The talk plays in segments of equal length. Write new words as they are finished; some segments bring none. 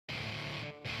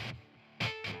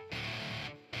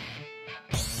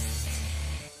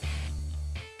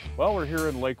Well, we're here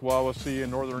in Lake Wawasee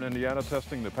in northern Indiana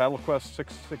testing the Paddle Qwest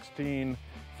 616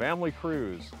 family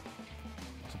cruise.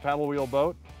 It's a paddle wheel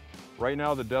boat. Right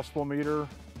now the decibel meter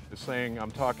is saying I'm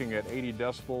talking at 80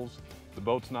 decibels. The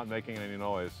boat's not making any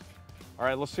noise. All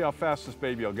right, let's see how fast this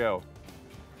baby will go.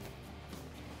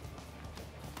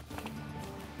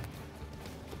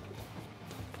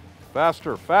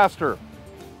 Faster, faster.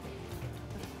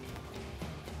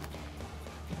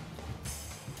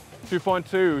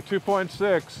 2.2,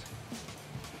 2.6.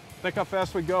 Think how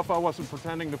fast we'd go if I wasn't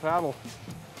pretending to paddle.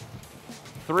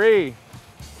 3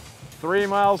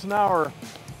 miles an hour.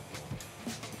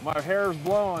 My hair's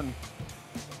blowing.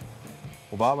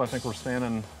 Well, Bob, I think we're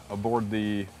standing aboard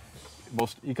the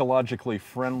most ecologically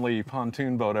friendly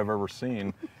pontoon boat I've ever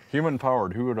seen. Human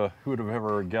powered. Who would have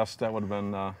ever guessed that would have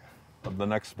been the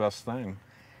next best thing?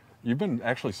 You've been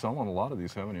actually selling a lot of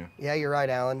these, haven't you? Yeah, you're right,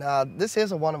 Alan. This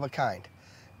is a one of a kind.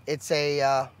 It's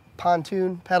a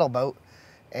pontoon pedal boat,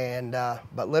 and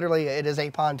but literally it is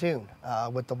a pontoon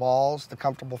with the walls, the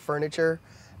comfortable furniture,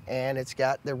 and it's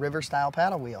got the river-style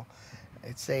paddle wheel.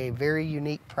 It's a very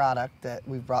unique product that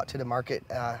we've brought to the market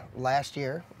last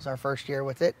year. It was our first year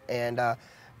with it, and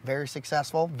very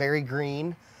successful, very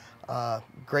green,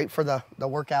 great for the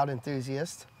workout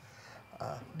enthusiast.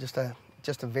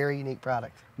 Just a very unique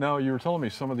product. Now, you were telling me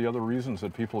some of the other reasons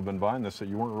that people have been buying this that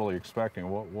you weren't really expecting.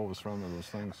 What was some of those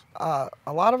things? A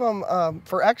lot of them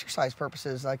for exercise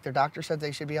purposes, like their doctor said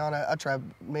they should be on a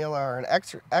treadmill or an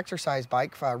exercise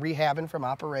bike for rehabbing from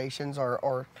operations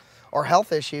or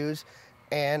health issues,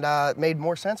 and it made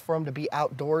more sense for them to be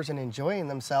outdoors and enjoying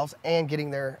themselves and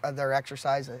getting their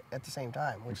exercise at the same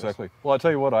time. Exactly. Well, I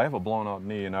tell you what, I have a blown out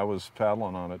knee and I was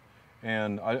paddling on it,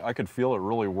 and I could feel it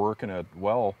really working it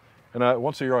well. And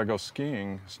once a year I go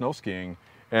skiing, snow skiing,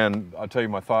 and I tell you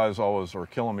my thighs always are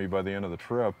killing me by the end of the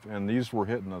trip, and these were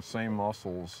hitting the same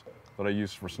muscles that I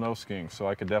used for snow skiing, so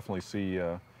I could definitely see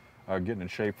getting in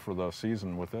shape for the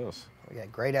season with this. Yeah,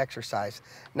 great exercise.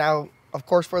 Now, of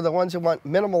course, for the ones who want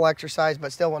minimal exercise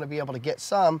but still want to be able to get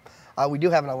some, we do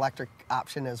have an electric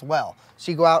option as well.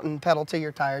 So you go out and pedal till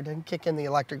you're tired and kick in the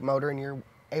electric motor and you're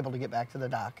able to get back to the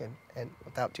dock and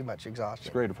without too much exhaustion.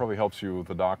 It's great. It probably helps you with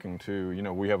the docking too. You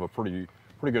know, we have a pretty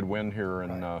good wind here,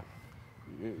 and right.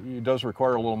 It does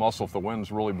require a little muscle. If the wind's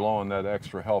really blowing, that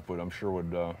extra help would, I'm sure,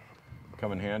 would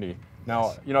come in handy. Now,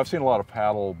 yes. you know, I've seen a lot of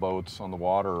paddle boats on the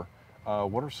water.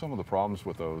 What are some of the problems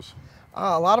with those?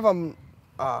 A lot of them,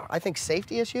 I think,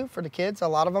 safety issue for the kids. A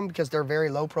lot of them because they're very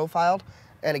low profiled,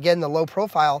 and again, the low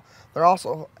profile, they're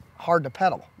also hard to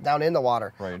pedal down in the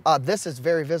water. Right. This is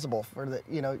very visible for the,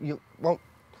 you won't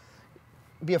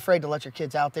be afraid to let your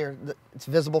kids out there. It's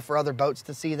visible for other boats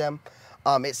to see them.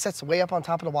 It sits way up on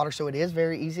top of the water, so it is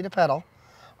very easy to pedal.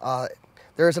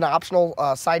 There is an optional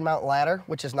side mount ladder,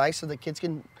 which is nice, so the kids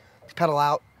can pedal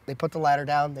out. They put the ladder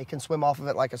down, they can swim off of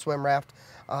it like a swim raft.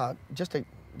 Just a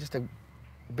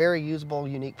very usable,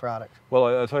 unique product. Well,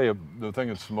 I'll tell you, the thing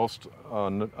that's most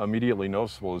immediately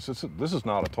noticeable is this is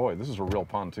not a toy. This is a real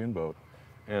pontoon boat.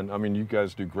 And I mean, you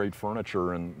guys do great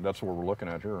furniture, and that's what we're looking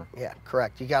at here. Yeah,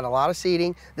 correct. You got a lot of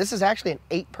seating. This is actually an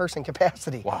 8-person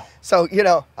capacity. Wow. So,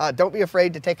 don't be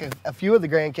afraid to take a few of the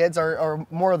grandkids or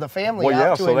more of the family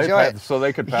out to enjoy it. So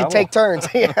they could paddle. You can take turns,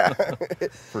 yeah.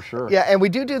 For sure. Yeah, and we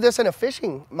do this in a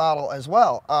fishing model as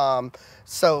well.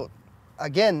 So,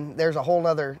 again, there's a whole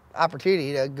nother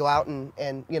opportunity to go out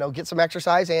and get some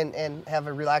exercise and have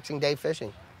a relaxing day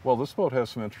fishing. Well, this boat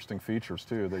has some interesting features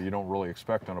too that you don't really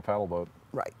expect on a paddle boat.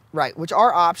 Right, which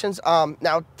are options.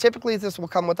 Now, typically this will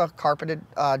come with a carpeted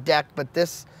deck, but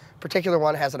this particular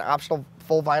one has an optional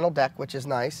full vinyl deck, which is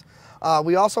nice.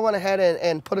 We also went ahead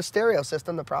and put a stereo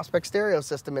system, the Prospect stereo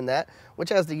system in that, which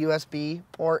has the USB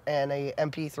port and a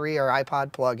MP3 or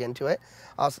iPod plug into it.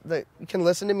 So you can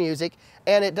listen to music,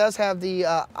 and it does have the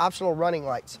optional running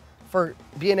lights for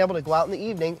being able to go out in the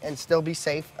evening and still be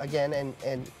safe again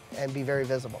and be very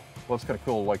visible. Well, it's kind of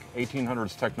cool, like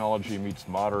 1800s technology meets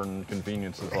modern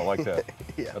conveniences. I like that.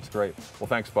 Yeah. That's great. Well,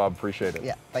 thanks, Bob. Appreciate it.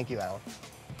 Yeah, thank you, Alan.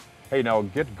 Hey, now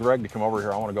get Greg to come over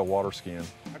here. I want to go water skiing.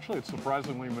 Actually, it's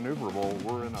surprisingly maneuverable.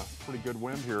 We're in a pretty good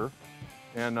wind here,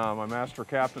 and my master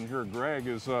captain here, Greg,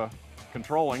 is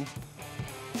controlling.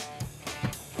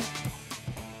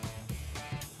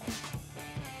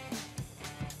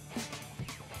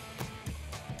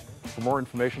 For more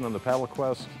information on the Paddle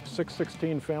Qwest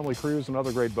 616 family cruise and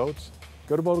other great boats,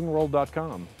 go to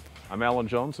boatingworld.com. I'm Alan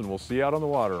Jones, and we'll see you out on the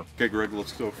water. Okay, Greg,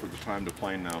 let's go for the time to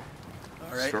plane now.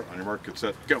 All right. Start on your mark, get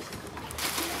set, go.